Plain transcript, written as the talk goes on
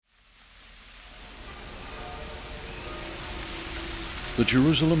The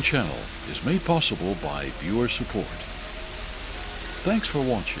Jerusalem Channel is made possible by viewer support. Thanks for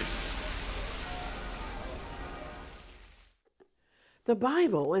watching. The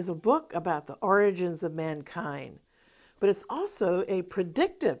Bible is a book about the origins of mankind, but it's also a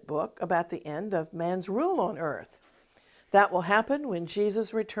predictive book about the end of man's rule on earth. That will happen when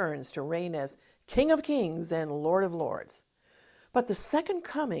Jesus returns to reign as King of Kings and Lord of Lords. But the second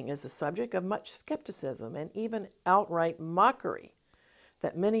coming is the subject of much skepticism and even outright mockery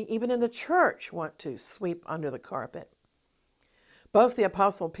that many, even in the church, want to sweep under the carpet. Both the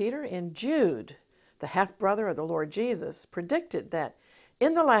Apostle Peter and Jude, the half-brother of the Lord Jesus, predicted that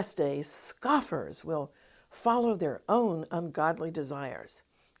in the last days, scoffers will follow their own ungodly desires.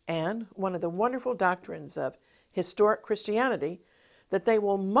 And one of the wonderful doctrines of historic Christianity that they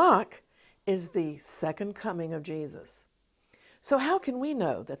will mock is the second coming of Jesus. So how can we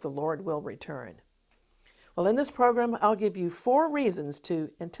know that the Lord will return? Well, in this program, I'll give you 4 reasons to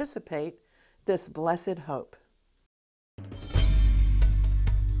anticipate this blessed hope.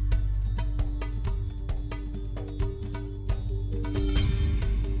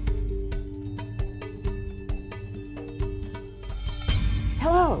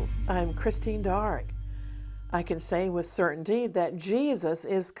 Hello, I'm Christine Darg. I can say with certainty that Jesus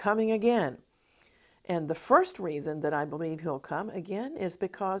is coming again. And the first reason that I believe he'll come again is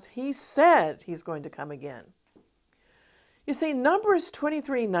because he said he's going to come again. You see, Numbers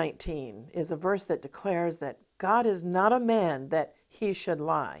 23:19 is a verse that declares that God is not a man that he should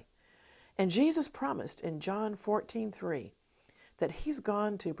lie. And Jesus promised in John 14:3 that he's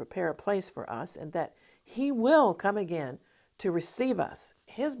gone to prepare a place for us and that he will come again to receive us,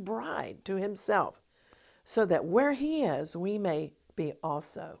 his bride, to himself, so that where he is, we may be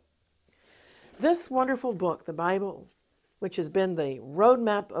also. This wonderful book, the Bible, which has been the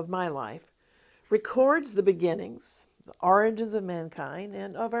roadmap of my life, records the beginnings, the origins of mankind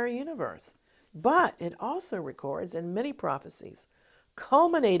and of our universe. But it also records in many prophecies,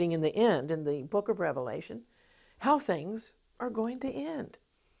 culminating in the end, in the book of Revelation, how things are going to end.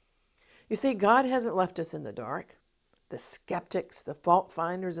 You see, God hasn't left us in the dark. The skeptics, the fault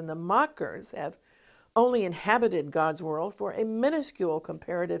finders, and the mockers have only inhabited God's world for a minuscule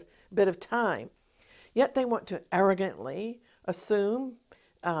comparative bit of time. Yet they want to arrogantly assume,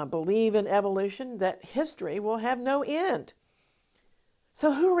 believe in evolution, that history will have no end.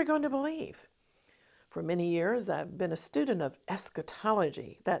 So who are we going to believe? For many years, I've been a student of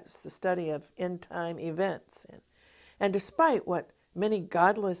eschatology. That's the study of end-time events. And despite what many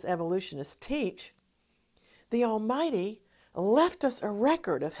godless evolutionists teach, the Almighty left us a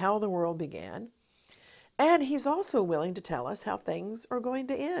record of how the world began, and he's also willing to tell us how things are going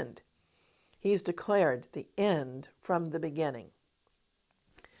to end. He's declared the end from the beginning.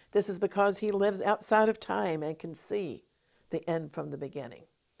 This is because he lives outside of time and can see the end from the beginning.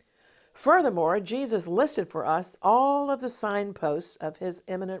 Furthermore, Jesus listed for us all of the signposts of his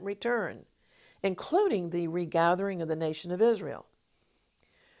imminent return, including the regathering of the nation of Israel.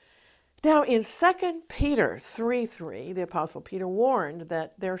 Now, in 2 Peter 3:3, the Apostle Peter warned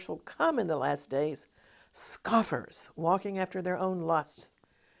that there shall come in the last days scoffers walking after their own lusts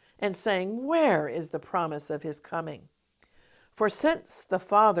and saying, "Where is the promise of his coming? For since the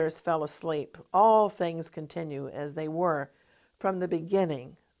fathers fell asleep, all things continue as they were from the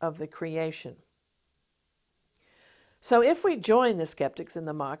beginning of the creation." So if we join the skeptics and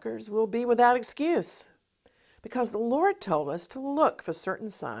the mockers, we'll be without excuse, because the Lord told us to look for certain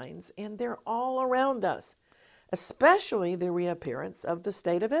signs, and they're all around us, especially the reappearance of the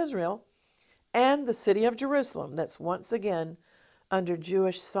state of Israel and the city of Jerusalem that's once again under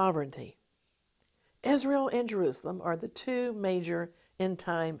Jewish sovereignty. Israel and Jerusalem are the 2 major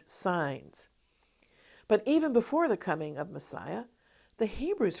end-time signs. But even before the coming of Messiah, the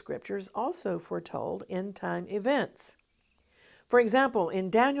Hebrew Scriptures also foretold end-time events. For example, in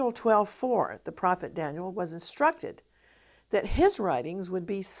Daniel 12:4, the prophet Daniel was instructed that his writings would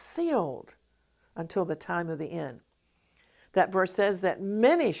be sealed until the time of the end. That verse says that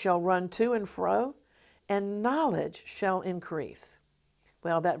many shall run to and fro, and knowledge shall increase.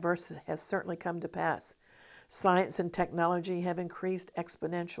 Well, that verse has certainly come to pass. Science and technology have increased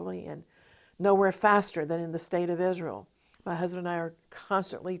exponentially and nowhere faster than in the state of Israel. My husband and I are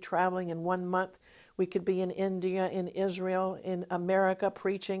constantly traveling. In 1 month, we could be in India, in Israel, in America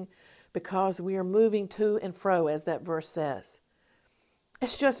preaching because we are moving to and fro, as that verse says.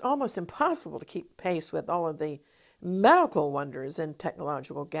 It's just almost impossible to keep pace with all of the medical wonders and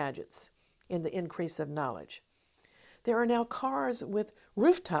technological gadgets in the increase of knowledge. There are now cars with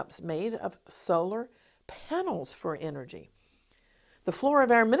rooftops made of solar panels for energy. The floor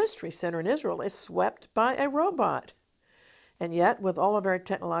of our ministry center in Israel is swept by a robot. And yet, with all of our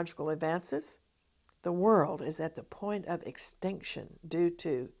technological advances, the world is at the point of extinction due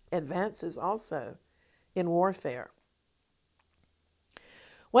to advances also in warfare.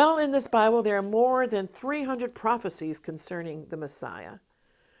 Well, in this Bible, there are more than 300 prophecies concerning the Messiah.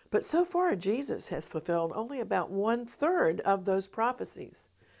 But so far, Jesus has fulfilled only about 1/3 of those prophecies.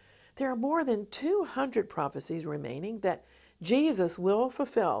 There are more than 200 prophecies remaining that Jesus will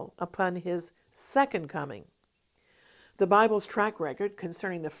fulfill upon his second coming. The Bible's track record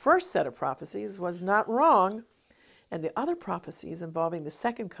concerning the first set of prophecies was not wrong, and the other prophecies involving the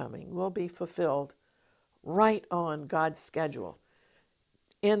second coming will be fulfilled right on God's schedule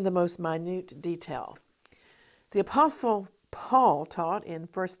in the most minute detail. The Apostle Paul taught in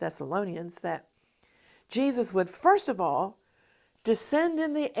 1 Thessalonians that Jesus would first of all descend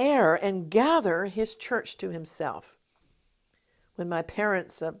in the air and gather his church to himself. When my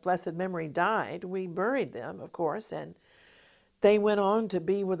parents of blessed memory died, we buried them, of course, and they went on to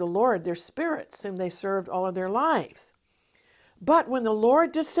be with the Lord, their spirits, whom they served all of their lives. But when the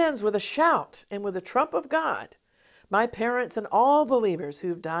Lord descends with a shout and with the trump of God, my parents and all believers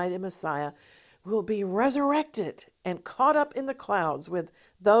who've died in Messiah will be resurrected and caught up in the clouds with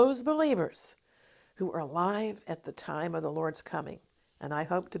those believers who are alive at the time of the Lord's coming. And I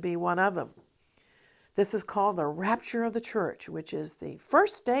hope to be one of them. This is called the rapture of the church, which is the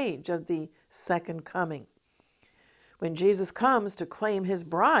first stage of the second coming. When Jesus comes to claim his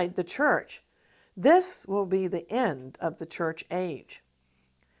bride, the church, this will be the end of the church age.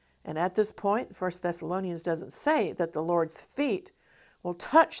 And at this point, 1 Thessalonians doesn't say that the Lord's feet will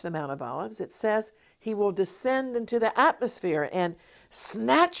touch the Mount of Olives. It says he will descend into the atmosphere and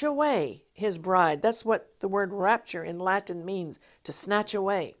snatch away his bride. That's what the word rapture in Latin means, to snatch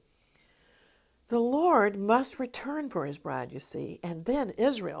away. The Lord must return for his bride, you see, and then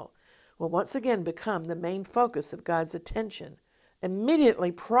Israel will once again become the main focus of God's attention,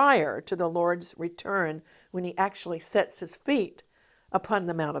 immediately prior to the Lord's return when he actually sets his feet upon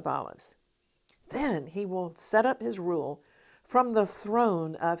the Mount of Olives. Then he will set up his rule from the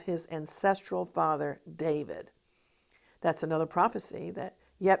throne of his ancestral father David. That's another prophecy that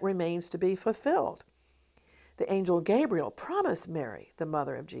yet remains to be fulfilled. The angel Gabriel promised Mary, the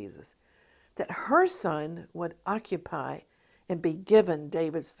mother of Jesus, that her son would occupy and be given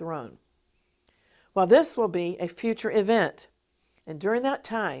David's throne. Well, this will be a future event, and during that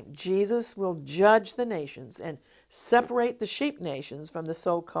time, Jesus will judge the nations and separate the sheep nations from the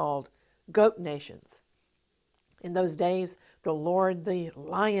so-called goat nations. In those days, the Lord, the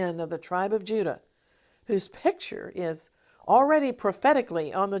Lion of the tribe of Judah, whose picture is already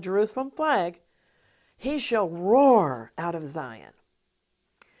prophetically on the Jerusalem flag, he shall roar out of Zion.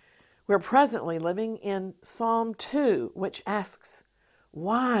 We're presently living in Psalm 2, which asks,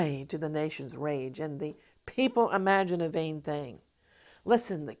 why do the nations rage and the people imagine a vain thing?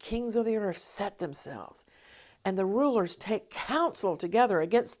 Listen, the kings of the earth set themselves, and the rulers take counsel together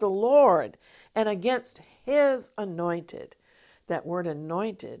against the Lord and against his anointed. That word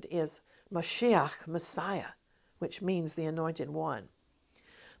anointed is Mashiach, Messiah, which means the anointed one.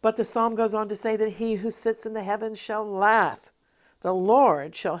 But the psalm goes on to say that he who sits in the heavens shall laugh. The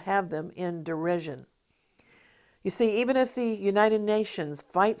Lord shall have them in derision. You see, even if the United Nations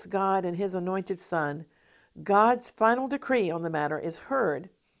fights God and his anointed son, God's final decree on the matter is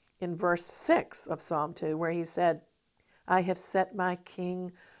heard in verse 6 of Psalm 2, where he said, I have set my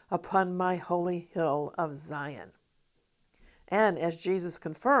king upon my holy hill of Zion. And as Jesus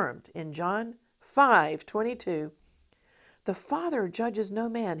confirmed in John 5:22, the Father judges no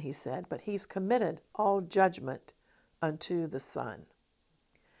man, he said, but he's committed all judgment unto the Son.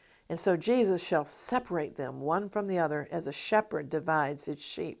 And so Jesus shall separate them one from the other as a shepherd divides his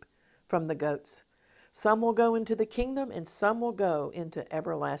sheep from the goats. Some will go into the kingdom and some will go into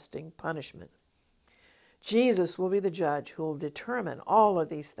everlasting punishment. Jesus will be the judge who will determine all of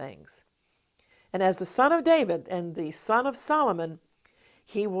these things. And as the son of David and the son of Solomon,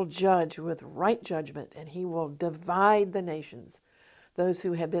 he will judge with right judgment and he will divide the nations. Those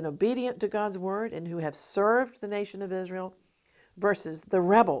who have been obedient to God's word and who have served the nation of Israel versus the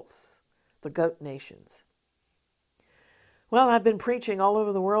rebels, the goat nations. Well, I've been preaching all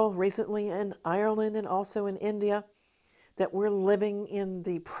over the world recently in Ireland and also in India that we're living in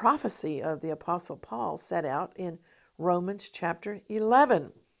the prophecy of the Apostle Paul set out in Romans chapter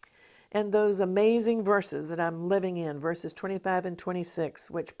 11. And those amazing verses that I'm living in, verses 25 and 26,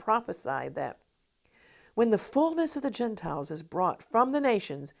 which prophesy that when the fullness of the Gentiles is brought from the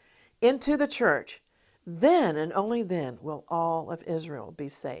nations into the church, then and only then will all of Israel be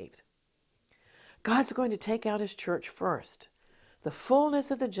saved. God's going to take out his church first. The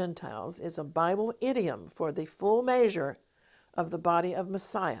fullness of the Gentiles is a Bible idiom for the full measure of the body of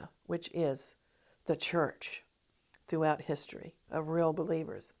Messiah, which is the church throughout history of real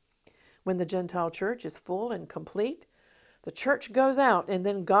believers. When the Gentile church is full and complete, the church goes out, and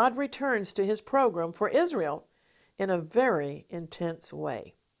then God returns to his program for Israel in a very intense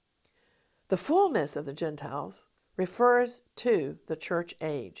way. The fullness of the Gentiles refers to the church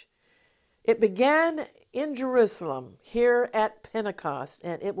age. It began in Jerusalem, here at Pentecost,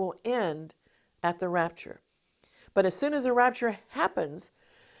 and it will end at the rapture. But as soon as the rapture happens,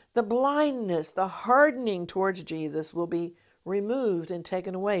 the blindness, the hardening towards Jesus will be removed and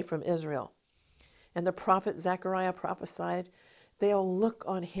taken away from Israel. And the prophet Zechariah prophesied, they'll look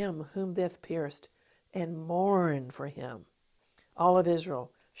on him whom they've pierced and mourn for him. All of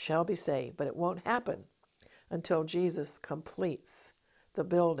Israel shall be saved, but it won't happen until Jesus completes the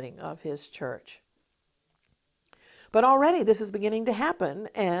building of his church. But already this is beginning to happen,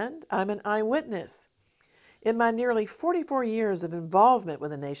 and I'm an eyewitness. In my nearly 44 years of involvement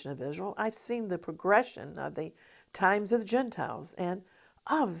with the nation of Israel, I've seen the progression of the times of the Gentiles and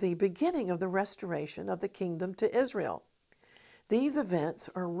of the beginning of the restoration of the kingdom to Israel. These events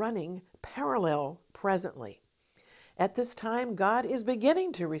are running parallel presently. At this time, God is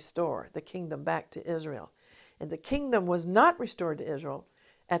beginning to restore the kingdom back to Israel. And the kingdom was not restored to Israel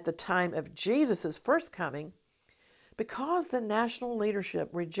at the time of Jesus' first coming because the national leadership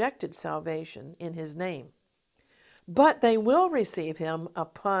rejected salvation in his name. But they will receive him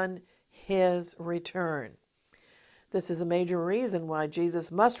upon his return. This is a major reason why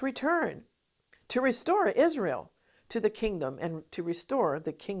Jesus must return to restore Israel to the kingdom and to restore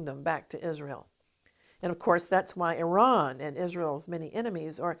the kingdom back to Israel. And of course, that's why Iran and Israel's many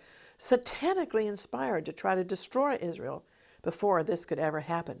enemies are satanically inspired to try to destroy Israel before this could ever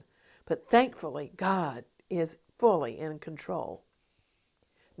happen. But thankfully, God is fully in control.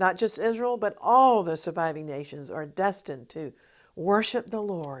 Not just Israel, but all the surviving nations are destined to worship the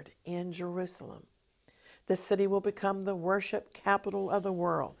Lord in Jerusalem. This city will become the worship capital of the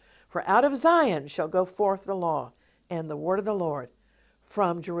world. For out of Zion shall go forth the law and the word of the Lord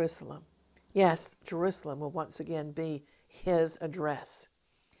from Jerusalem. Yes, Jerusalem will once again be his address.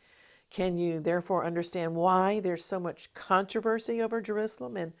 Can you therefore understand why there's so much controversy over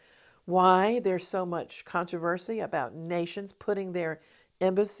Jerusalem and why there's so much controversy about nations putting their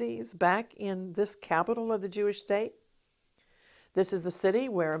embassies back in this capital of the Jewish state? This is the city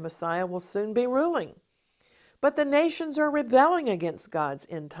where Messiah will soon be ruling. But the nations are rebelling against God's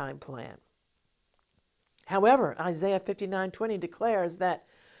end-time plan. However, Isaiah 59:20 declares that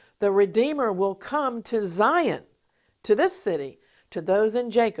the Redeemer will come to Zion, to this city, to those in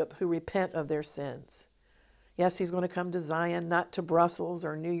Jacob who repent of their sins. Yes, he's going to come to Zion, not to Brussels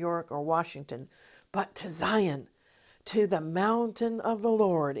or New York or Washington, but to Zion, to the mountain of the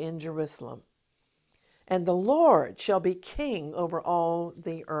Lord in Jerusalem. And the Lord shall be king over all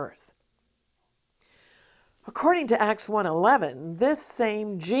the earth. According to Acts 1:11, this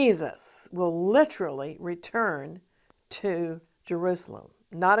same Jesus will literally return to Jerusalem.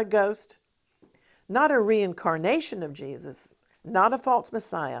 Not a ghost, not a reincarnation of Jesus, not a false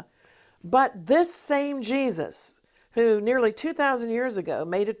Messiah, but this same Jesus who nearly 2,000 years ago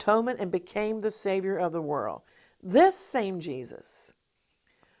made atonement and became the Savior of the world. This same Jesus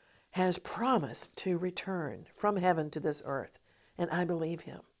has promised to return from heaven to this earth, and I believe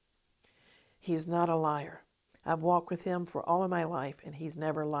him. He's not a liar. I've walked with him for all of my life, and he's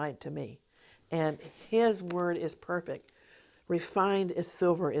never lied to me. And his word is perfect. Refined as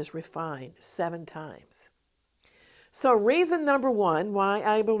silver is refined 7 times. So reason number 1 why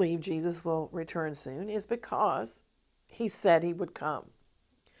I believe Jesus will return soon is because he said he would come.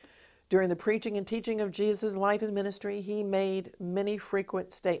 During the preaching and teaching of Jesus' life and ministry, he made many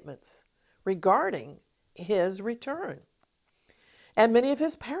frequent statements regarding his return. And many of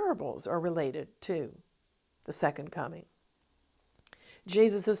his parables are related to the second coming.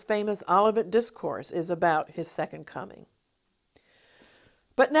 Jesus' famous Olivet Discourse is about his second coming.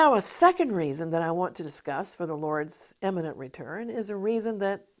 But now a second reason that I want to discuss for the Lord's imminent return is a reason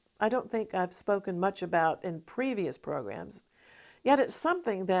that I don't think I've spoken much about in previous programs, yet it's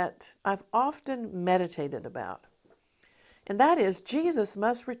something that I've often meditated about. And that is Jesus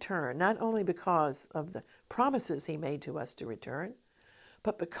must return, not only because of the promises he made to us to return,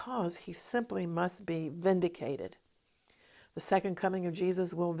 but because he simply must be vindicated. The second coming of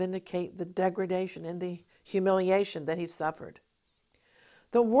Jesus will vindicate the degradation and the humiliation that he suffered.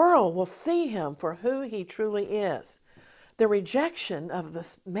 The world will see him for who he truly is. The rejection of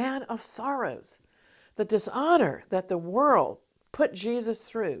this man of sorrows, the dishonor that the world put Jesus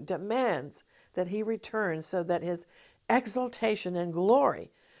through, demands that he return so that his exaltation and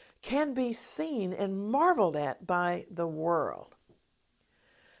glory can be seen and marveled at by the world.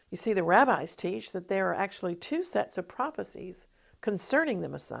 You see, the rabbis teach that there are actually two sets of prophecies concerning the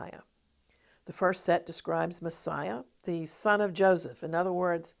Messiah. The first set describes Messiah, the son of Joseph. In other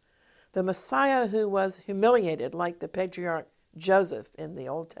words, the Messiah who was humiliated like the patriarch Joseph in the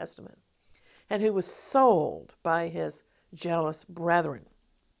Old Testament, and who was sold by his jealous brethren.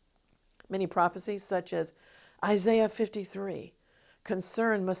 Many prophecies, such as Isaiah 53,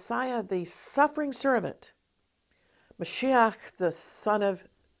 concern Messiah, the suffering servant, Mashiach, the son of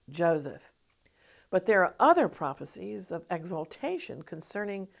Joseph. But there are other prophecies of exaltation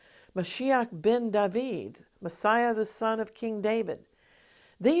concerning Mashiach ben David, Messiah, the son of King David.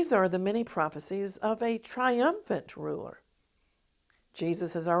 These are the many prophecies of a triumphant ruler.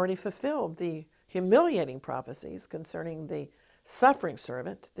 Jesus has already fulfilled the humiliating prophecies concerning the suffering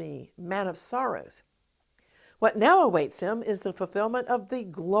servant, the man of sorrows. What now awaits him is the fulfillment of the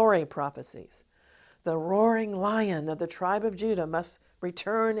glory prophecies. The roaring lion of the tribe of Judah must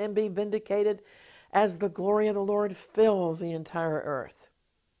return and be vindicated as the glory of the Lord fills the entire earth.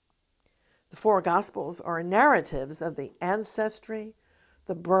 The four Gospels are narratives of the ancestry,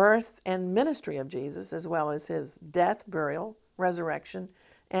 the birth, and ministry of Jesus, as well as his death, burial, resurrection,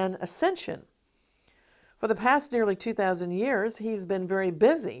 and ascension. For the past nearly 2,000 years, he's been very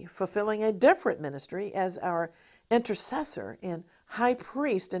busy fulfilling a different ministry as our intercessor and high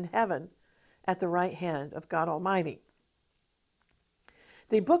priest in heaven at the right hand of God Almighty.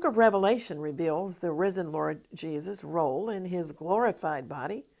 The book of Revelation reveals the risen Lord Jesus' role in his glorified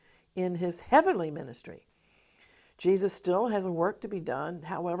body in his heavenly ministry. Jesus still has a work to be done,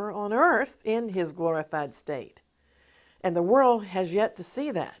 however, on earth in his glorified state. And the world has yet to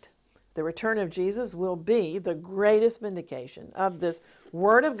see that. The return of Jesus will be the greatest vindication of this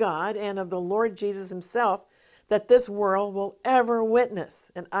Word of God and of the Lord Jesus himself that this world will ever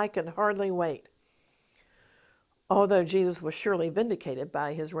witness, and I can hardly wait. Although Jesus was surely vindicated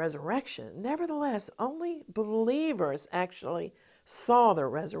by his resurrection, nevertheless, only believers actually saw the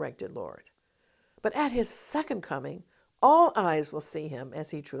resurrected Lord. But at his second coming, all eyes will see him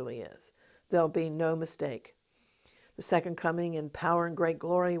as he truly is. There'll be no mistake. The second coming in power and great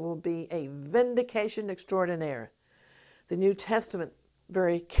glory will be a vindication extraordinaire. The New Testament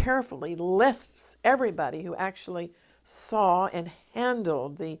very carefully lists everybody who actually saw and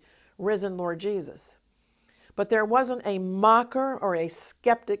handled the risen Lord Jesus. But there wasn't a mocker or a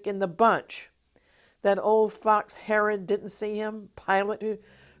skeptic in the bunch. That old fox Herod didn't see him, Pilate who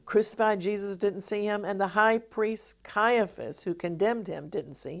crucified Jesus didn't see him, and the high priest Caiaphas who condemned him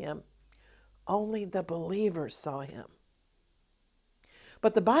didn't see him. Only the believers saw him.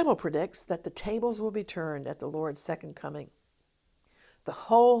 But the Bible predicts that the tables will be turned at the Lord's second coming. The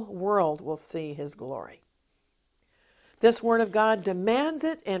whole world will see his glory. This Word of God demands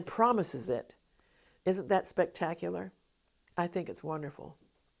it and promises it. Isn't that spectacular? I think it's wonderful.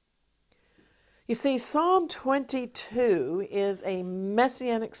 You see, Psalm 22 is a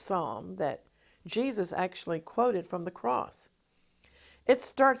messianic psalm that Jesus actually quoted from the cross. It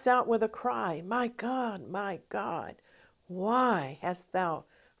starts out with a cry, my God, why hast thou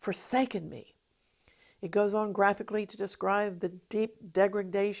forsaken me?" It goes on graphically to describe the deep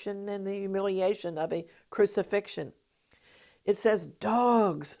degradation and the humiliation of a crucifixion. It says,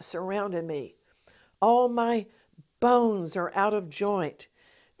 "Dogs surrounded me. All my bones are out of joint.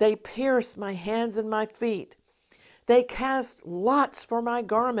 They pierce my hands and my feet. They cast lots for my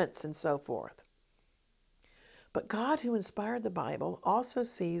garments," and so forth. But God, who inspired the Bible, also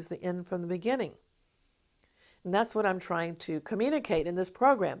sees the end from the beginning. And that's what I'm trying to communicate in this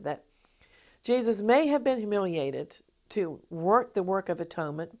program, that Jesus may have been humiliated to work the work of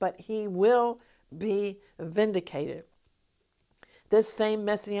atonement, but he will be vindicated. This same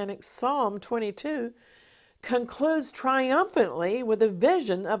messianic Psalm 22 concludes triumphantly with a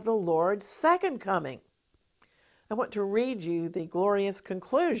vision of the Lord's second coming. I want to read you the glorious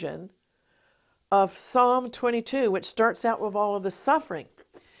conclusion of Psalm 22, which starts out with all of the suffering.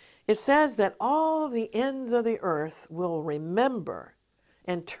 It says that all the ends of the earth will remember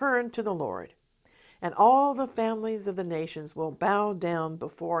and turn to the Lord, and all the families of the nations will bow down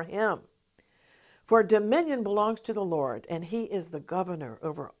before him. For dominion belongs to the Lord, and he is the governor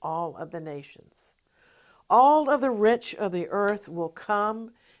over all of the nations. All of the rich of the earth will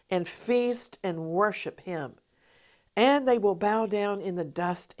come and feast and worship him, and they will bow down in the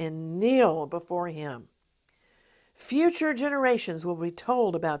dust and kneel before him. Future generations will be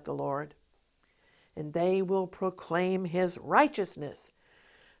told about the Lord, and they will proclaim his righteousness,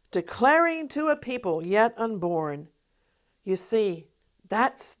 declaring to a people yet unborn. You see,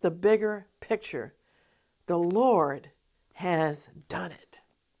 that's the bigger picture. The Lord has done it.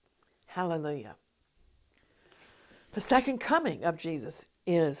 Hallelujah. The second coming of Jesus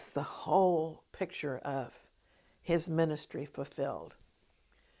is the whole picture of his ministry fulfilled.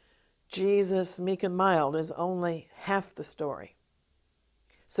 Jesus, meek and mild, is only half the story.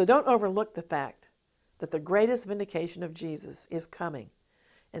 So don't overlook the fact that the greatest vindication of Jesus is coming,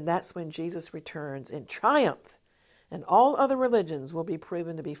 and that's when Jesus returns in triumph, and all other religions will be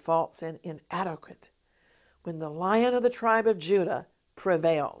proven to be false and inadequate when the Lion of the tribe of Judah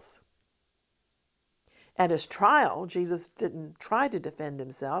prevails. At his trial, Jesus didn't try to defend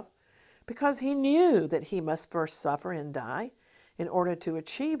himself because he knew that he must first suffer and die in order to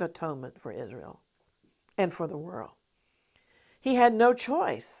achieve atonement for Israel and for the world. He had no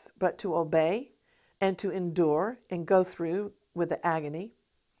choice but to obey and to endure and go through with the agony.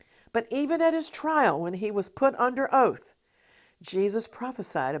 But even at his trial, when he was put under oath, Jesus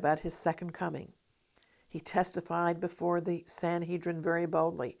prophesied about his second coming. He testified before the Sanhedrin very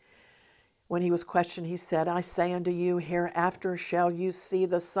boldly. When he was questioned, he said, I say unto you, hereafter shall you see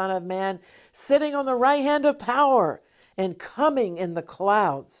the Son of Man sitting on the right hand of power and coming in the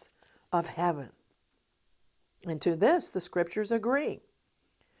clouds of heaven. And to this the scriptures agree.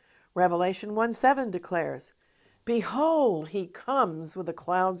 Revelation 1:7 declares, Behold, he comes with the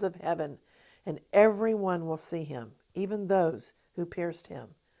clouds of heaven, and every one will see him, even those who pierced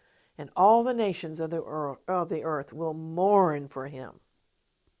him. And all the nations of the earth will mourn for him.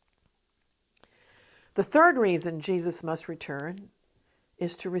 The third reason Jesus must return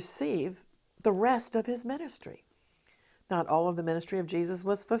is to receive the rest of his ministry. Not all of the ministry of Jesus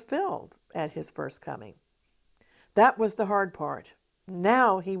was fulfilled at his first coming. That was the hard part.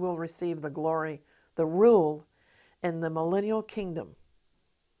 Now he will receive the glory, the rule, and the millennial kingdom.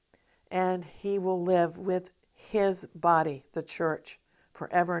 And he will live with his body, the church,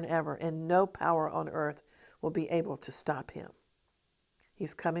 forever and ever, and no power on earth will be able to stop him.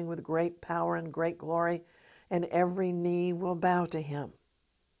 He's coming with great power and great glory, and every knee will bow to him.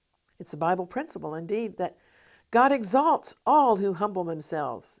 It's a Bible principle, indeed, that God exalts all who humble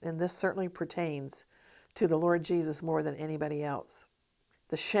themselves, and this certainly pertains to the Lord Jesus more than anybody else.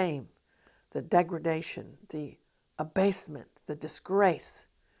 The shame, the degradation, the abasement, the disgrace,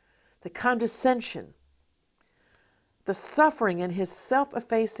 the condescension, the suffering in his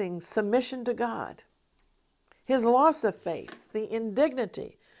self-effacing submission to God, his loss of face, the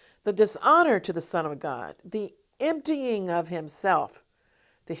indignity, the dishonor to the Son of God, the emptying of himself,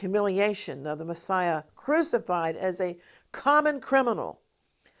 the humiliation of the Messiah crucified as a common criminal.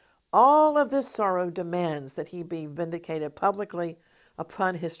 All of this sorrow demands that he be vindicated publicly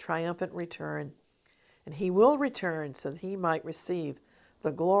upon his triumphant return. And he will return so that he might receive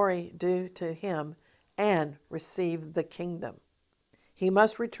the glory due to him and receive the kingdom. He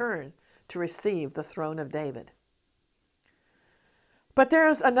must return to receive the throne of David. But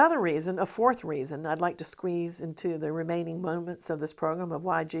there's another reason, a fourth reason, I'd like to squeeze into the remaining moments of this program of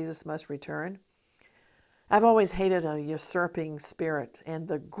why Jesus must return. I've always hated a usurping spirit, and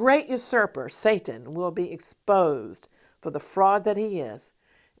the great usurper, Satan, will be exposed for the fraud that he is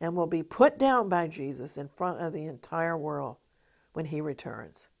and will be put down by Jesus in front of the entire world when he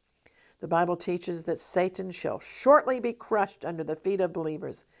returns. The Bible teaches that Satan shall shortly be crushed under the feet of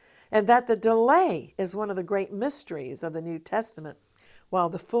believers, and that the delay is one of the great mysteries of the New Testament, while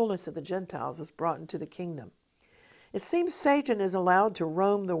the fullness of the Gentiles is brought into the kingdom. It seems Satan is allowed to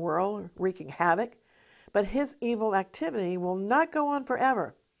roam the world, wreaking havoc, but his evil activity will not go on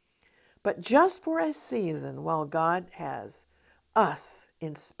forever, but just for a season while God has us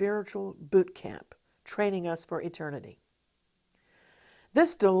in spiritual boot camp, training us for eternity.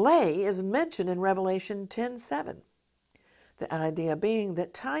 This delay is mentioned in Revelation 10:7. The idea being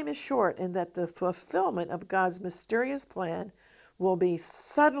that time is short and that the fulfillment of God's mysterious plan will be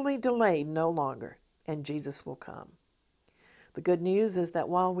suddenly delayed no longer, and Jesus will come. The good news is that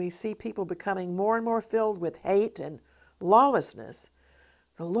while we see people becoming more and more filled with hate and lawlessness,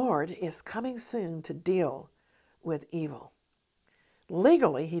 the Lord is coming soon to deal with evil.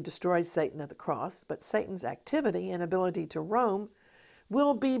 Legally, he destroyed Satan at the cross, but Satan's activity and ability to roam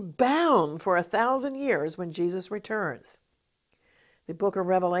will be bound for 1,000 years when Jesus returns. The book of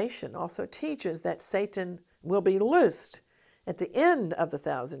Revelation also teaches that Satan will be loosed at the end of the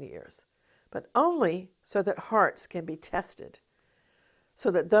 1,000 years, but only so that hearts can be tested, so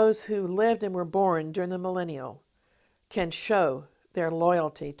that those who lived and were born during the millennial can show their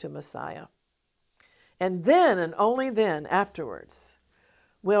loyalty to Messiah. And then, and only then, afterwards,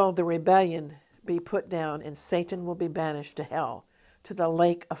 will the rebellion be put down and Satan will be banished to hell, to the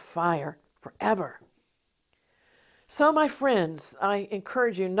lake of fire forever. So, my friends, I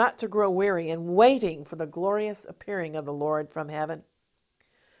encourage you not to grow weary in waiting for the glorious appearing of the Lord from heaven.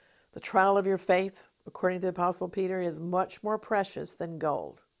 The trial of your faith, according to the Apostle Peter, is much more precious than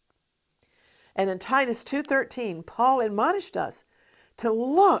gold. And in Titus 2:13, Paul admonished us to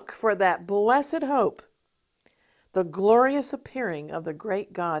look for that blessed hope, the glorious appearing of the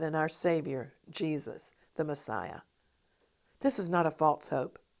great God and our Savior, Jesus, the Messiah. This is not a false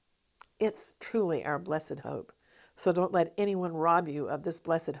hope. It's truly our blessed hope. So don't let anyone rob you of this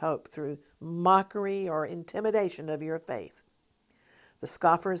blessed hope through mockery or intimidation of your faith. The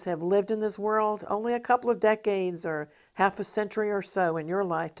scoffers have lived in this world only a couple of decades or half a century or so in your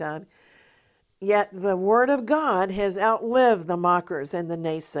lifetime, yet the Word of God has outlived the mockers and the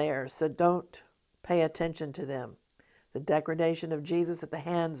naysayers, so don't pay attention to them. The degradation of Jesus at the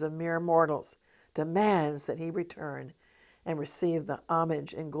hands of mere mortals demands that he return and receive the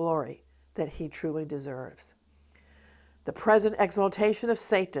homage and glory that he truly deserves. The present exaltation of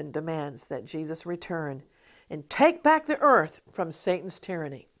Satan demands that Jesus return and take back the earth from Satan's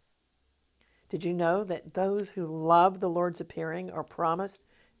tyranny. Did you know that those who love the Lord's appearing are promised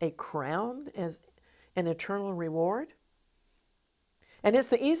a crown as an eternal reward? And it's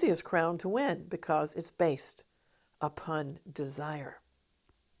the easiest crown to win because it's based upon desire.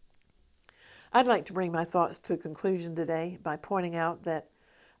 I'd like to bring my thoughts to a conclusion today by pointing out that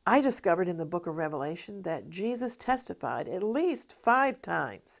I discovered in the book of Revelation that Jesus testified at least 5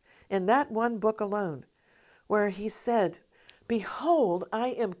 times in that one book alone, where he said, "Behold, I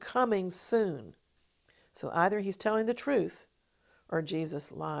am coming soon." So either he's telling the truth or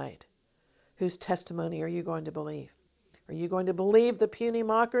Jesus lied. Whose testimony are you going to believe? Are you going to believe the puny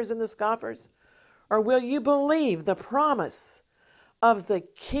mockers and the scoffers? Or will you believe the promise of the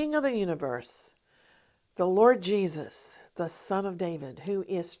King of the universe, the Lord Jesus, the Son of David, who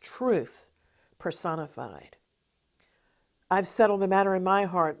is truth personified? I've settled the matter in my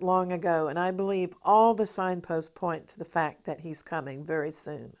heart long ago, and I believe all the signposts point to the fact that he's coming very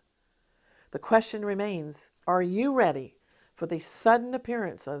soon. The question remains, are you ready for the sudden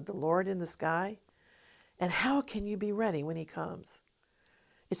appearance of the Lord in the sky? And how can you be ready when he comes?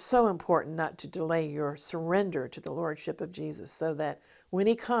 It's so important not to delay your surrender to the Lordship of Jesus so that when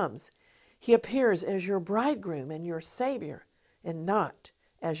he comes, he appears as your bridegroom and your Savior and not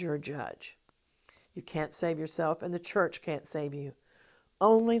as your judge. You can't save yourself, and the church can't save you.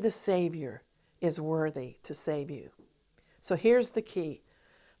 Only the Savior is worthy to save you. So here's the key.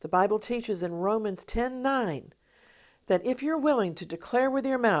 The Bible teaches in Romans 10:9 that if you're willing to declare with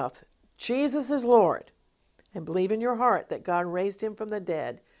your mouth, Jesus is Lord, and believe in your heart that God raised him from the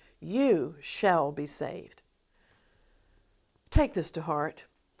dead, you shall be saved. Take this to heart.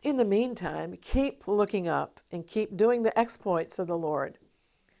 In the meantime, keep looking up and keep doing the exploits of the Lord.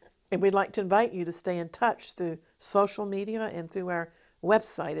 And we'd like to invite you to stay in touch through social media and through our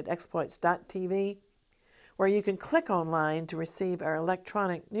website at exploits.tv, where you can click online to receive our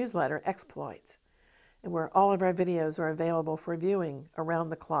electronic newsletter, Exploits, and where all of our videos are available for viewing around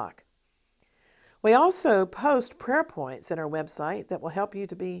the clock. We also post prayer points at our website that will help you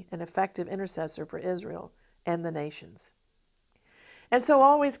to be an effective intercessor for Israel and the nations. And so,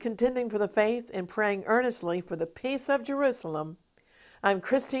 always contending for the faith and praying earnestly for the peace of Jerusalem, I'm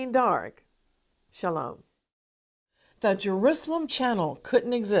Christine Darg. Shalom. The Jerusalem Channel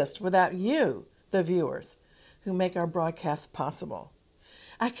couldn't exist without you, the viewers, who make our broadcast possible.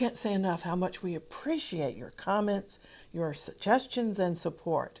 I can't say enough how much we appreciate your comments, your suggestions, and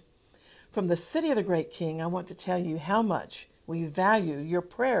support. From the city of the great King, I want to tell you how much we value your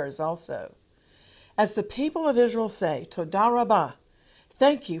prayers also. As the people of Israel say, Todah Rabbah,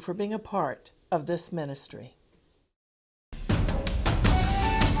 thank you for being a part of this ministry.